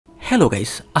Hello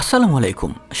guys, আসসালামু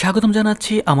আলাইকুম। স্বাগতম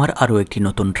জানাচ্ছি আমার আরও একটি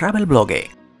নতুন ট্রাভেল ব্লগে।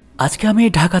 আজকে আমি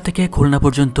ঢাকা থেকে খুলনা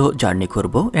পর্যন্ত জার্নি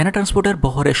করব এনা ট্রান্সপোর্টের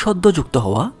বহরে সদ্য যুক্ত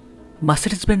হওয়া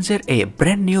মার্সিডিজ বেঞ্জের এই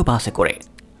ব্র্যান্ড নিউ বাসে করে।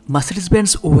 মার্সিডিজ বেঞ্জ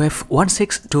ওএফ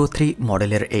 1623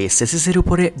 মডেলের এই চেসিসের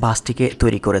উপরে বাসটিকে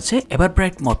তৈরি করেছে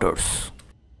এভারব্রাইট মোটরস।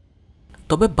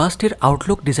 তবে বাসটির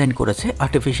আউটলুক ডিজাইন করেছে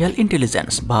আর্টিফিশিয়াল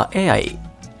ইন্টেলিজেন্স বা এআই।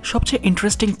 সবচেয়ে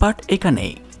ইন্টারেস্টিং পার্ট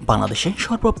এখানেই, বাংলাদেশে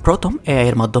সর্বপ্রথম এআই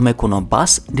এর মাধ্যমে কোনো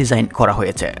বাস ডিজাইন করা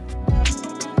হয়েছে।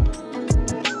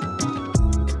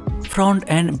 ফ্রন্ট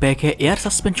অ্যান্ড ব্যাকে এয়ার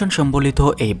সাসপেনশন সম্বলিত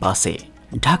এই বাসে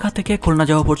ঢাকা থেকে খুলনা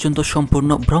যাওয়া পর্যন্ত সম্পূর্ণ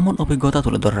ভ্রমণ অভিজ্ঞতা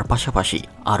তুলে ধরার পাশাপাশি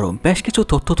আরও বেশ কিছু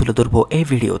তথ্য তুলে ধরব এই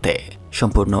ভিডিওতে।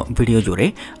 সম্পূর্ণ ভিডিও জুড়ে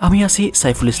আমি আছি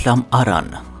সাইফুল ইসলাম আরান।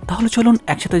 তাহলে চলুন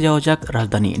একসাথে যাওয়া যাক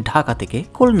রাজধানী ঢাকা থেকে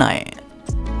খুলনায়।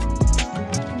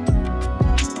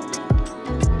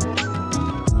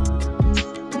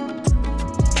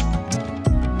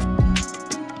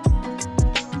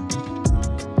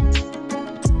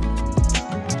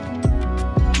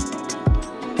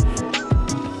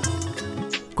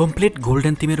 কমপ্লিট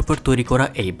গোল্ডেন থিমের উপর তৈরি করা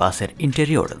এই বাসের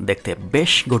ইন্টেরিয়র দেখতে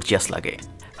বেশ গর্জিয়াস লাগে।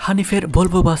 হানিফের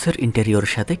ভলভো বাসের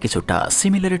ইন্টেরিয়রের সাথে কিছুটা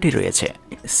সিমিলারিটি রয়েছে।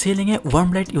 সিলিংয়ে ওয়ার্ম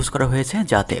লাইট ইউজ করা হয়েছে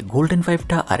যাতে গোল্ডেন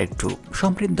ভাইবটা আরেকটু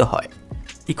সমৃদ্ধ হয়।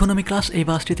 ইকোনমি ক্লাস এই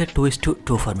বাসটিতে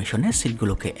 2:2 ফরমেশনে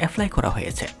সিটগুলোকে অ্যাপ্লাই করা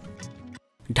হয়েছে।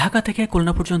 ঢাকা থেকে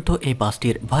খুলনা পর্যন্ত এই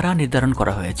বাসটির ভাড়া নির্ধারণ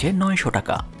করা হয়েছে 900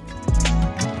 টাকা।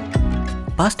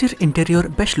 বাসটির ইন্টেরিয়র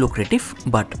বেশ লুক্রেটিভ,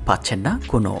 বাট পাচ্ছেন না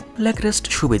কোনো লেগ রেস্ট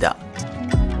সুবিধা।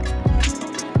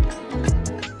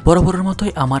 বরাবরের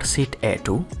মতোই আমার সিট A2,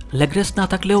 লেগ রেস্ট না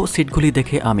থাকলেও সিটগুলি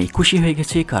দেখে আমি খুশি হয়ে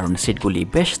গেছি, কারণ সিটগুলি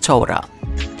বেশ চওড়া।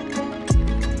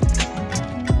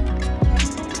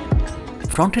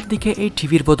 ফ্রন্টের দিকে এই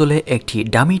টিভির বদলে একটি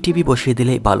ডামি টিভি বসিয়ে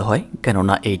দিলেই ভালো হয়,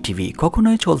 কেননা এই টিভি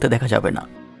কখনোই চলতে দেখা যাবে না।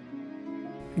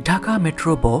 ঢাকা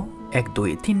মেট্রো ব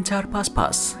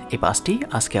 123455 এই বাসটি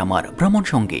আজকে আমার ভ্রমণ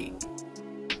সঙ্গী।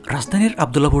 রাজধানীর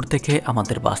আবদুল্লাপুর থেকে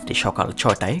আমাদের বাসটি সকাল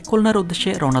 6টায় খুলনার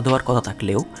উদ্দেশ্যে রওনা দেওয়ার কথা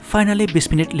থাকলেও ফাইনালি 20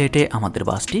 মিনিট লেটে আমাদের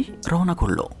বাসটি রওনা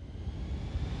করল।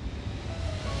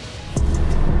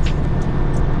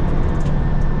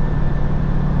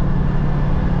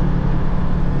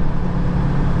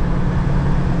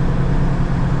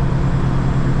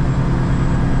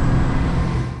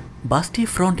 বাসটি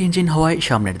ফ্রন্ট ইঞ্জিন হওয়ায়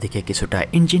সামনের দিকে কিছুটা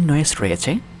ইঞ্জিন নয়েজ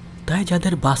রয়েছে, তাই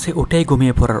যাদের বাসে উঠেই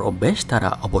ঘুমিয়ে পড়ার অভ্যেস তারা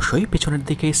অবশ্যই পিছনের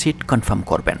দিকে সিট কনফার্ম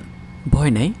করবেন।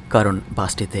 ভয় নেই, কারণ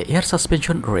বাসটিতে এয়ার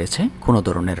সাসপেনশন রয়েছে, কোনো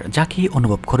ধরনের ঝাঁকি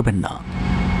অনুভব করবেন না।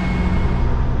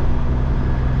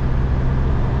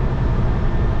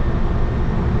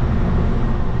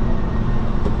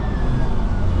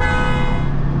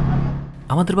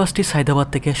 আমাদের বাসটি সাইদাবাদ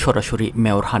থেকে সরাসরি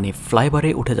মেয়র হানিফ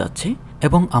ফ্লাইওভারে উঠে যাচ্ছে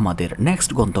এবং আমাদের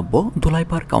নেক্সট গন্তব্য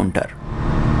ধুলাইপাড় কাউন্টার।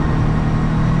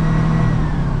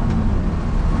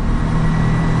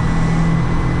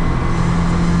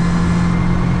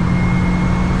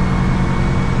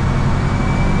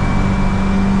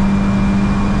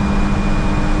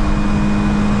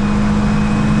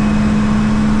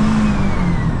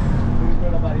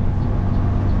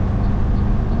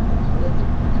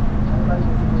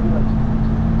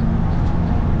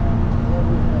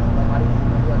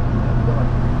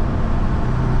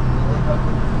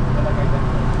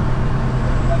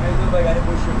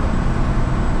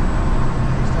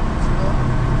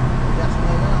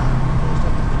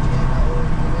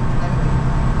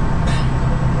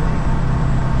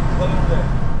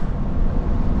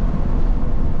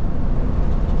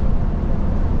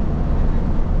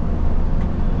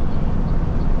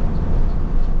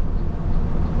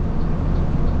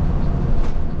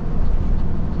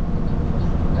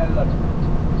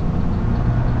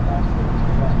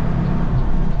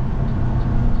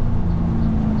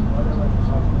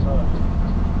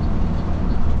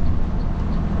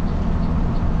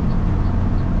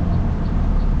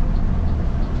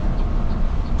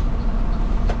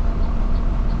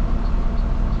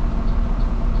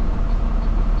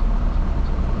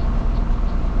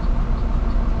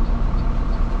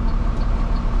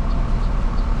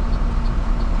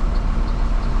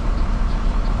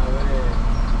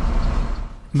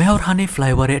 মেয়র হানি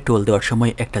ফ্লাইওভারে টোল দেওয়ার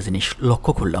সময় একটা জিনিস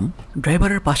লক্ষ্য করলাম,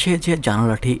 ড্রাইভারের পাশে যে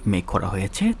জানালাটি মেক করা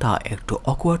হয়েছে তা একটু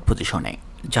অকওয়ার্ড পজিশনে,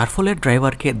 যার ফলে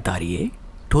ড্রাইভারকে দাঁড়িয়ে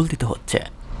টোল দিতে হচ্ছে।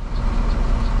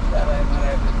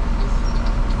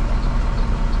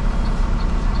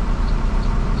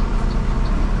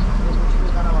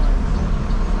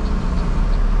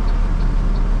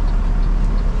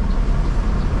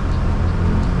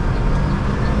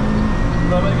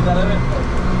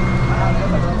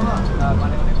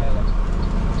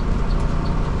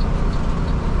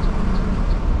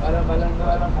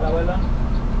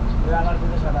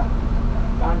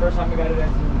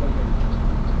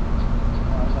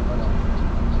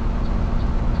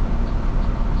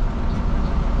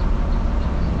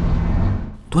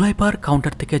 ধুলাইপাড়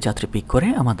কাউন্টার থেকে যাত্রী পিক করে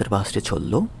আমাদের বাসটি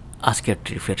চলল আজকের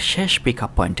ট্রিপের শেষ পিক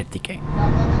আপ পয়েন্টের দিকে।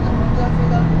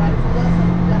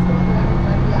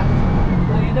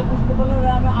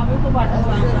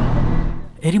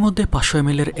 এরই মধ্যে 500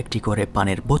 ml একটি করে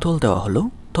পানির বোতল দেওয়া হলো,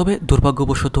 তবে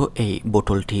দুর্ভাগ্যবশত এই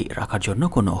বোতলটি রাখার জন্য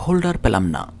কোনো হোল্ডার পেলাম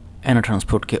না। এনা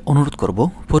ট্রান্সপোর্টকে অনুরোধ করব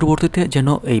পরবর্তীতে যেন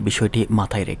এই বিষয়টি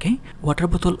মাথায় রেখে ওয়াটার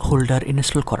বোতল হোল্ডার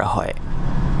ইনস্টল করা হয়।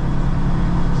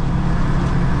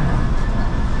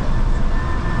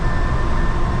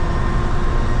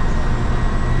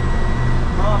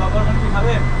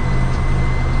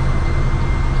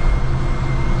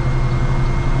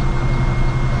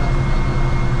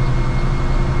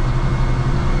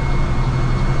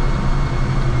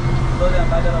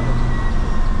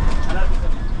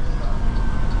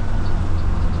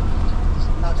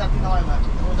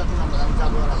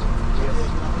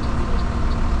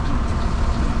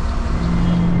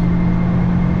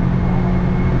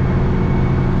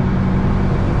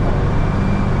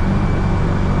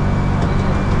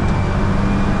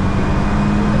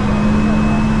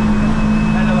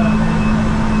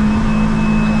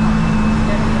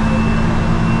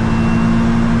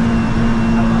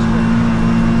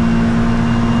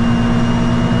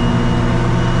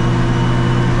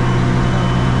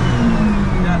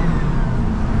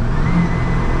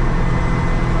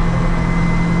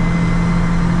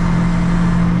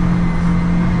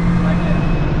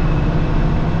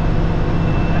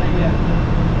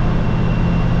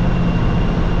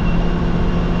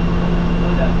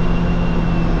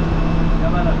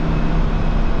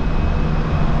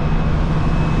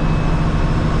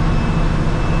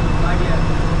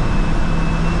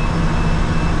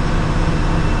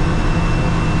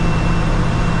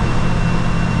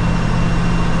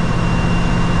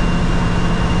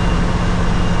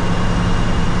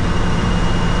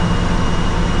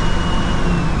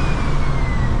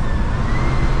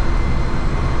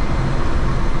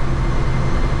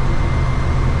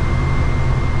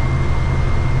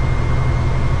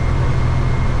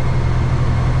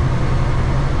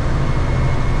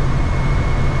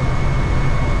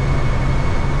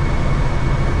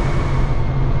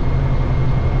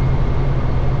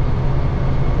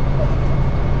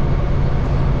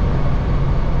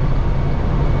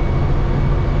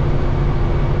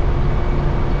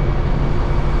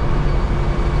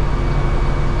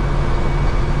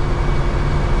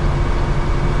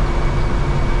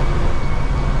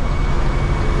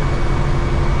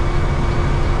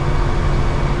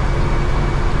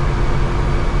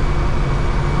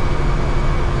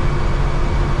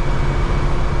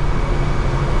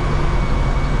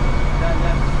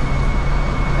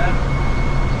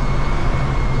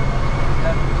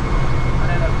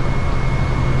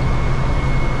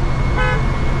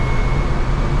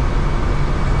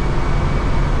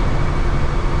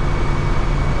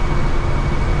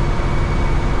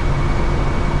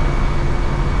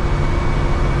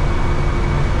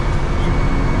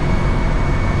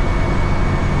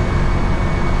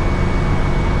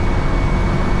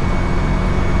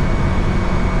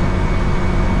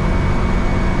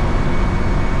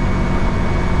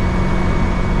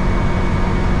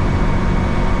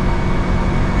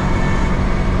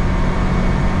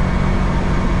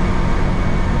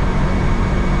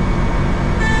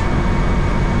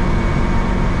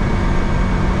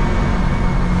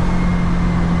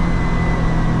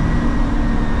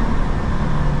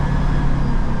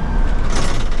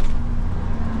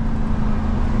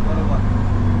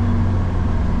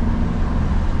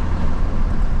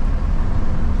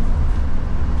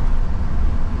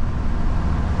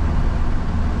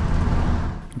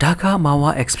 ঢাকা মাওয়া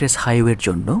এক্সপ্রেস হাইওয়ের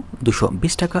জন্য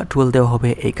 220 টাকা টোল দেওয়া হবে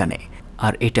এইখানে,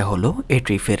 আর এটা হলো এই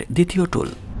ট্রিপের দ্বিতীয় টোল।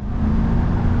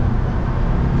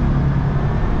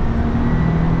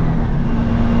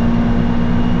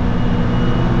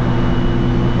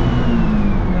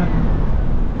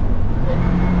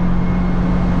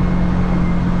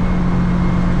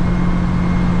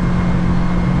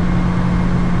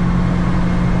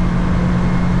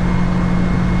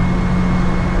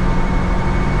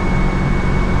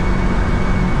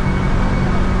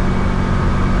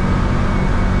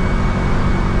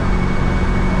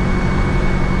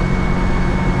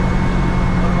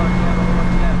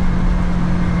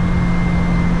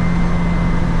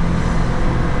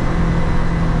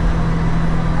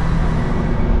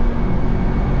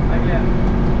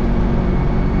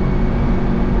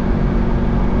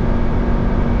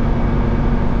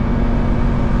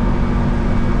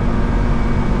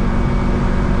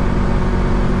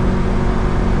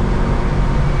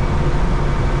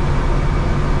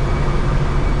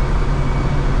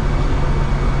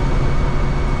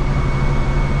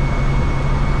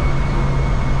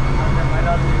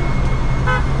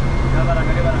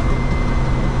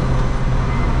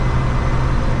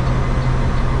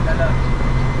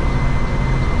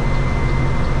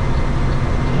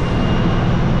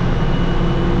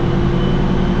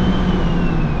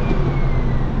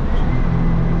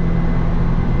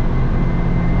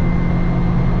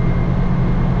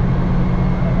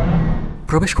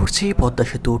 প্রবেশ করছি পদ্মা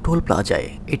সেতু টোল প্লাজায়।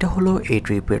 এটা হলো এই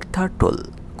ট্রিপের 3rd টোল।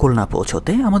 খুলনা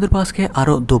পৌঁছতে আমাদের বাসকে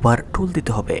আরও 2বার টোল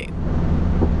দিতে হবে।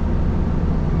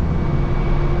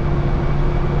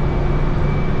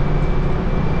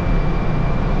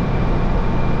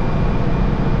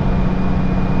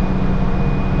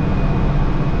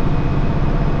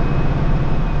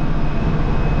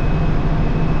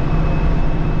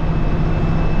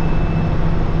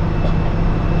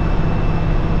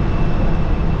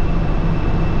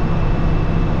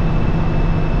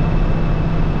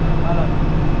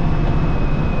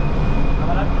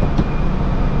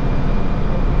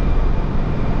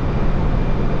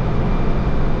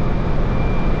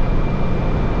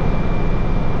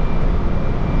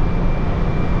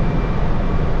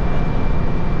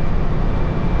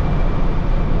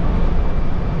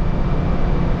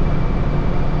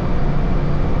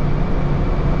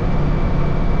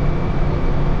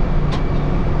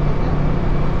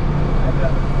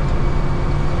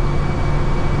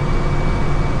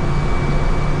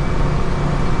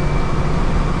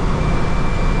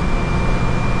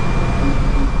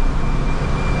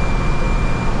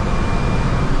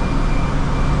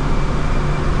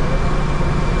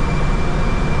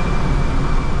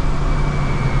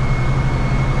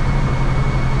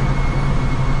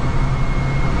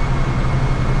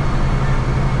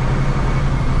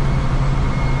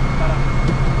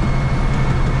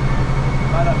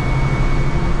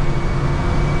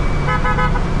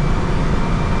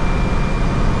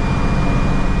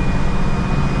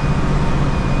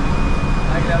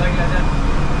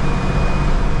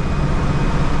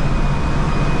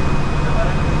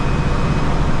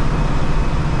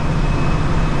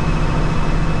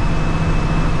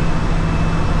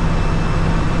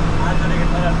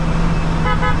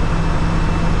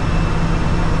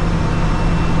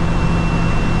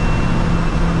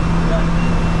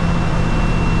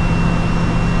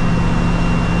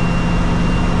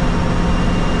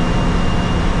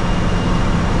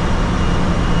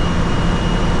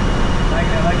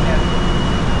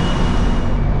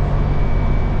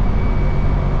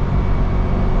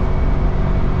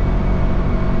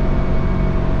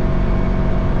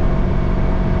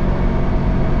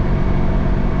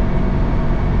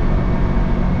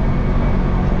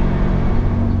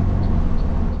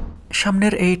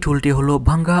 সামনের এই টোলটি হলো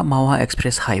ভাঙ্গা মাওয়া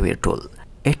এক্সপ্রেস হাইওয়ে টোল।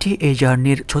 এটি এই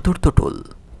জার্নির 4র্থ টোল।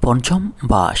 পঞ্চম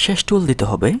বা শেষ টোল দিতে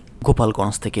হবে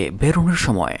গোপালগঞ্জ থেকে বেরোনোর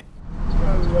সময়।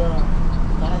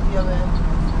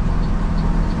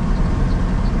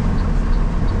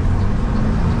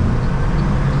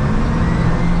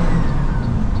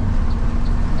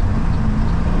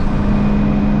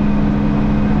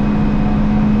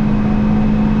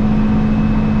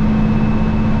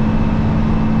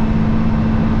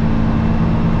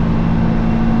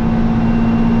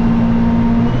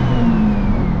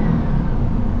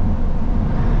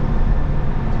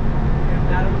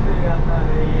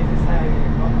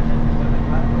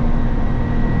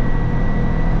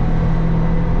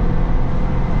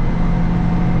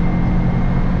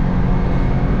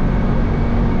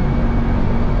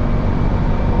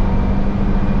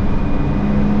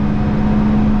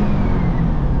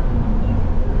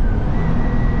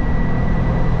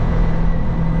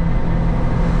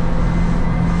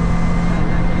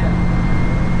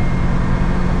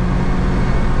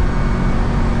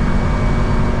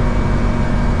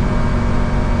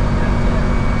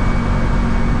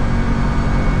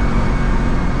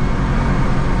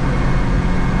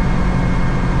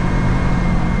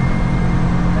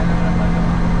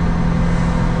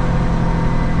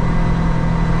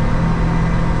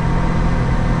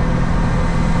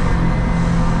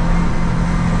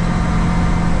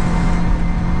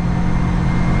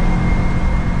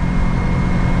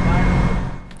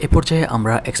 এ পর্যায়ে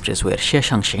আমরা এক্সপ্রেসওয়ের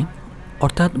শেষাংশে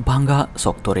অর্থাৎ ভাঙ্গা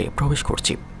সেক্টরে প্রবেশ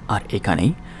করছি। আর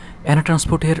এখানেই এনা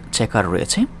ট্রান্সপোর্টের চেকার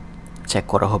রয়েছে। চেক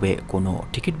করা হবে কোনো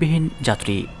টিকিটবিহীন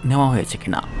যাত্রী নেওয়া হয়েছে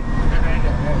কিনা।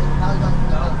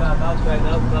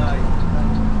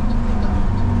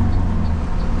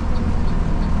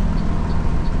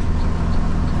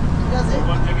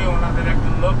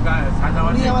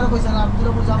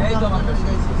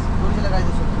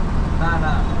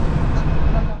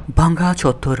 ভাঙ্গা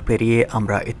চত্বর পেরিয়ে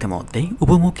আমরা ইতিমধ্যেই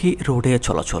উপমুখী রোডে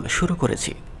চলাচল শুরু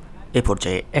করেছি। এ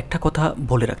পর্যায়ে একটা কথা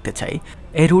বলে রাখতে চাই,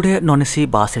 এই রোডে নন এসি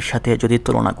বাসের সাথে যদি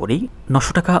তুলনা করি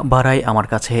 900 টাকা বাড়ায় আমার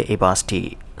কাছে এই বাসটি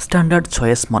স্ট্যান্ডার্ড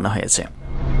চয়েস মনে হয়েছে।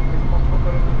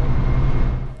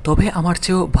 তবে আমার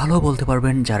চেয়েও ভালো বলতে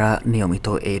পারবেন যারা নিয়মিত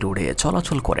এই রোডে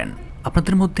চলাচল করেন।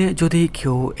 আপনাদের মধ্যে যদি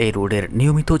কেউ এই রোডের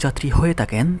নিয়মিত যাত্রী হয়ে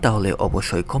থাকেন তাহলে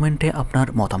অবশ্যই কমেন্টে আপনার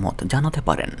মতামত জানাতে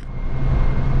পারেন।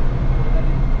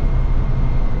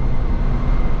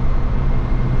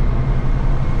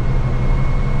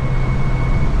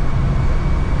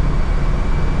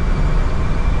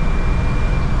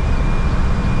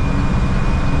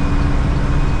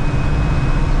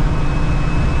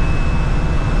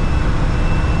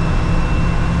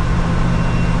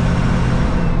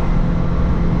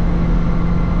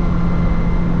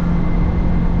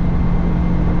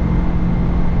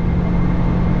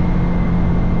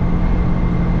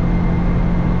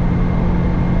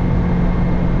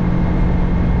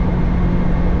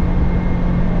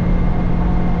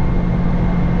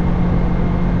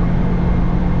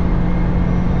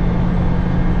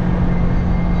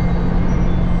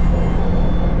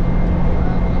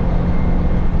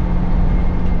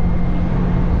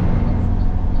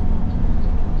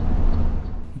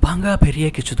 ভাঙ্গা পেরিয়ে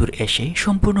কিছু দূর এসে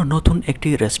সম্পূর্ণ নতুন একটি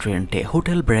রেস্টুরেন্টে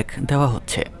হোটেল ব্রেক দেওয়া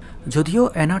হচ্ছে। যদিও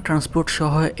এনা ট্রান্সপোর্ট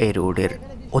সহ এই রোডের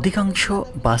অধিকাংশ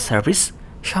বাস সার্ভিস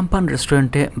সাম্পান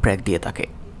রেস্টুরেন্টে ব্রেক দিয়ে থাকে,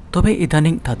 তবে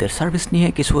ইদানিং তাদের সার্ভিস নিয়ে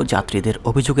কিছু যাত্রীদের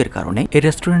অভিযোগের কারণে এই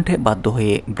রেস্টুরেন্টে বাধ্য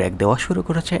হয়ে ব্রেক দেওয়া শুরু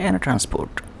করেছে এনা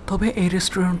ট্রান্সপোর্ট। তবে এই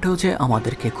রেস্টুরেন্টেও যে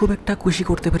আমাদেরকে খুব একটা খুশি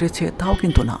করতে পেরেছে তাও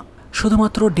কিন্তু না।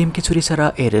 শুধুমাত্র ডিম খিচুড়ি ছাড়া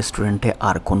এই রেস্টুরেন্টে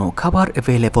আর কোনো খাবার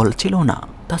অ্যাভেলেবল ছিল না।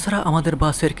 তাছাড়া আমাদের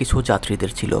বাসের কিছু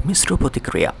যাত্রীদের ছিল মিশ্র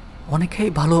প্রতিক্রিয়া। অনেকেই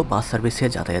ভালো বাস সার্ভিসে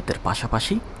যাতায়াতের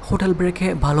পাশাপাশি হোটেল ব্রেকে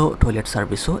ভালো টয়লেট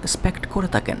সার্ভিসও এক্সপেক্ট করে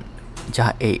থাকেন, যা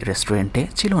এই রেস্টুরেন্টে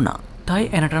ছিল না। তাই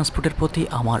এনা ট্রান্সপোর্টের প্রতি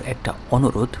আমার একটা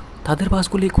অনুরোধ, তাদের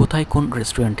বাসগুলি কোথায় কোন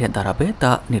রেস্টুরেন্টে দাঁড়াবে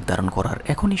তা নির্ধারণ করার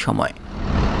এখনই সময়।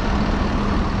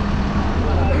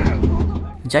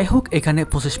 যাই হোক, এখানে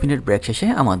 25 মিনিট ব্রেক শেষে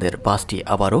আমাদের বাসটি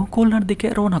আবারও খুলনার দিকে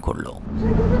রওনা করলো।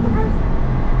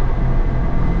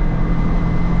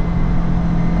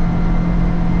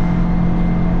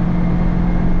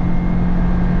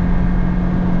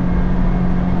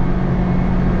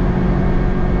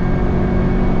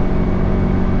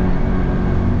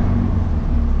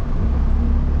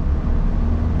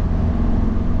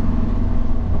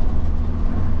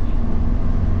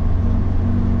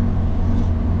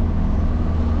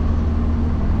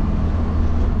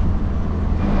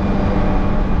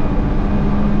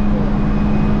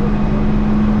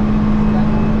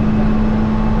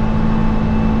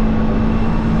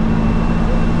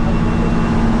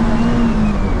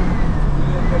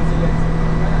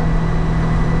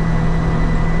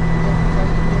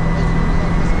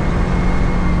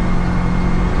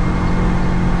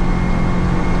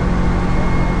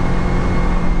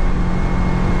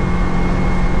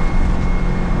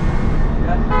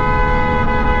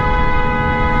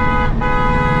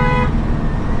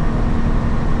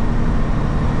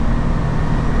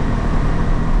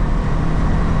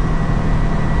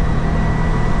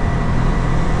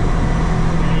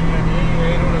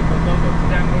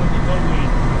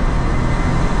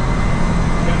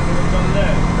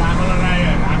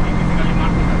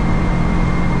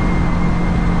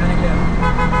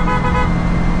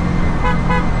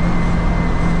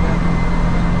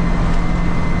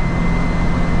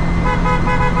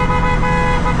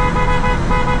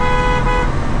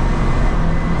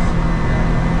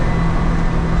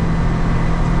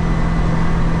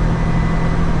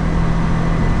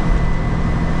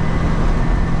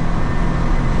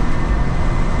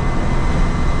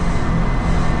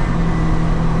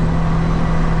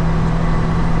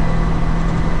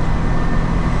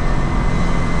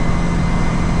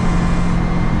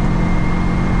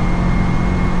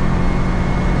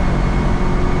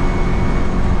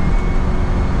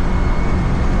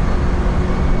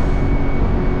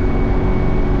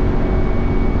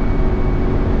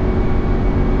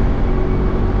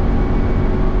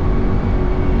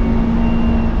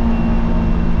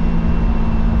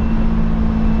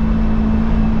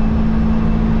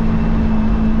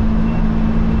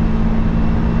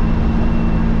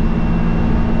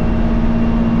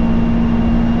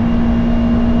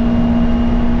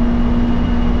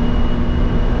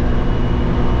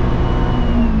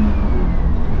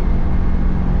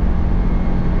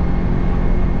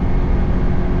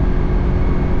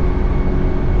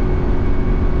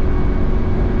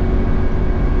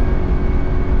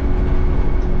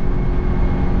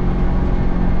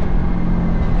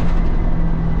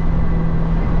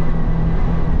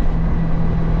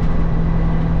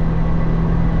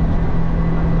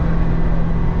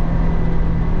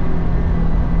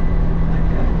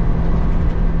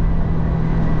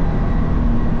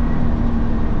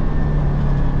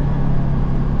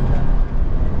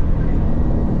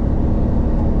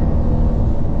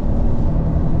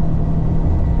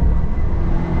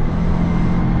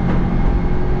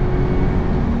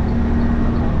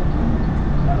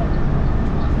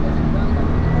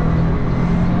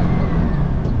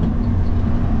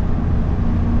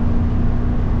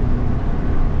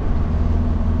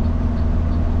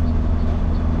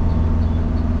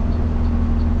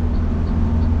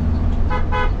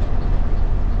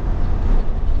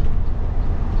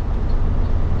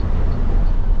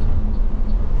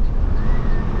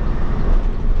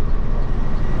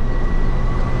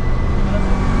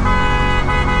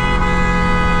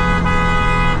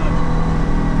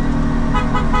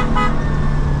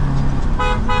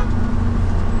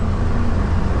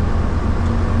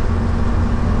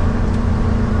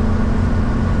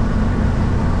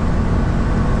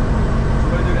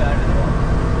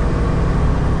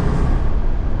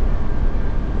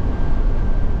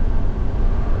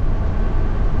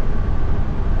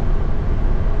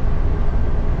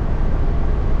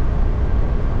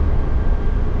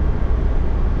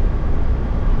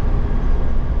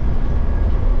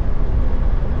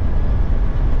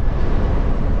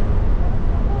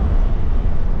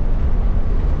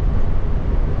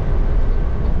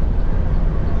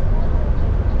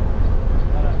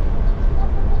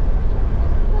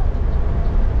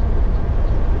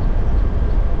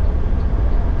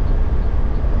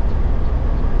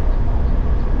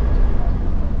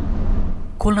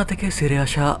 খুলনা থেকে ছেড়ে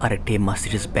আসা আরেকটি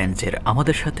মার্সিডিজ বেঞ্জের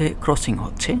আমাদের সাথে ক্রসিং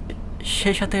হচ্ছে,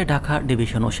 সেই সাথে ঢাকা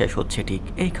ডিভিশনও শেষ হচ্ছে ঠিক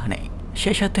এইখানে।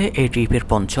 সেই সাথে এই ট্রিপের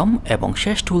পঞ্চম এবং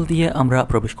শেষ টুল দিয়ে আমরা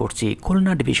প্রবেশ করছি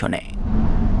খুলনা ডিভিশনে।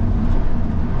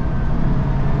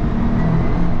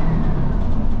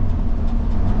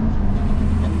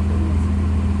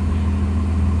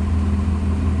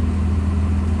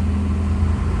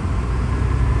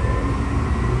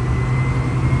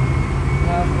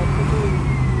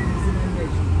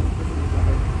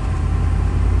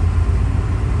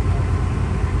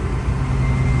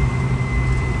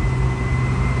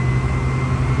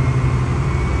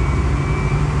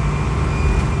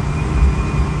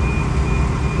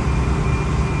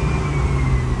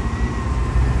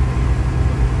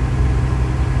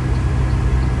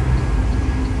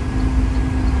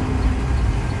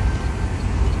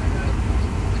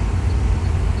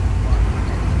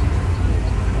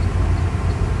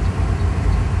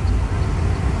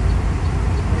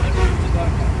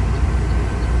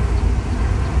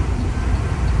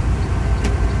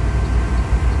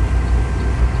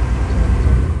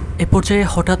 এ পর্যায়ে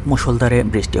হঠাৎ মুষলধারে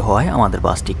বৃষ্টি হওয়ায় আমাদের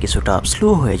বাসটি কিছুটা স্লো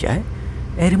হয়ে যায়।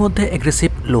 এর মধ্যে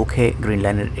অ্যাগ্রেসিভ লোকে গ্রিন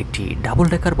লাইনের একটি ডাবল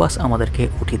ডেকার বাস আমাদেরকে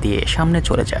উঠিয়ে দিয়ে সামনে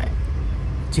চলে যায়।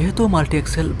 যেহেতু মাল্টি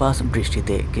এক্সেল বাস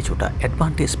বৃষ্টিতে কিছুটা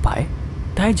অ্যাডভান্টেজ পায়,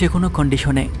 তাই যে কোনো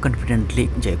কন্ডিশনে কনফিডেন্টলি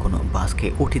যে কোনো বাসকে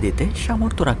উঠিয়ে দিতে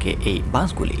সামর্থ্য রাখে এই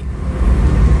বাসগুলি।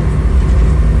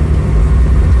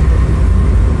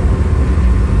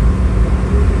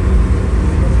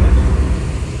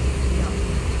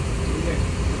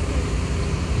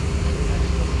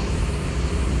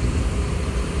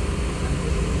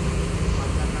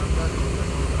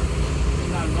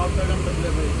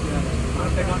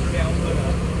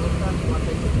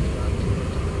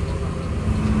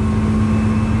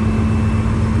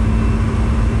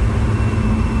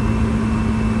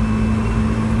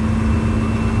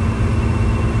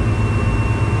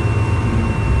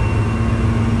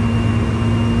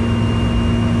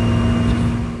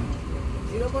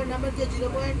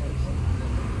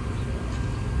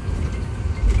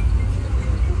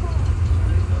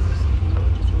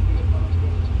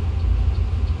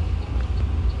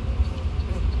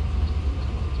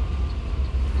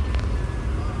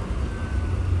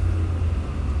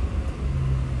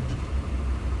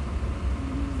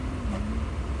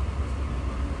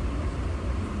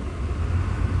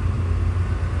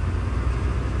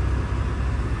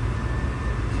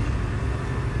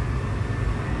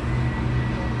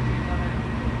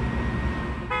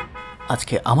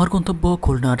 আজকে আমার গন্তব্য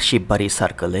খুলনার শিববাড়ি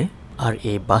সার্কেলে, আর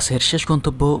এই বাসের শেষ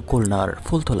গন্তব্য খুলনার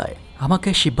ফুলতলায়। আমাকে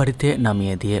শিববাড়িতে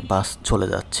নামিয়ে দিয়ে বাস চলে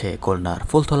যাচ্ছে খুলনার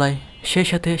ফুলতলায়। সেই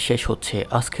সাথে শেষ হচ্ছে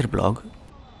আজকের ব্লগ।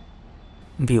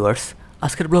 ভিউয়ার্স,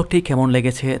 আজকের ব্লগটি কেমন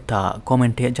লেগেছে তা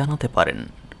কমেন্টে জানাতে পারেন।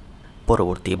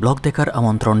 পরবর্তী ব্লগ দেখার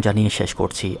আমন্ত্রণ জানিয়ে শেষ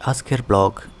করছি আজকের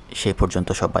ব্লগ। সেই পর্যন্ত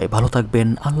সবাই ভালো থাকবেন।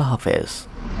 আল্লাহ হাফেজ।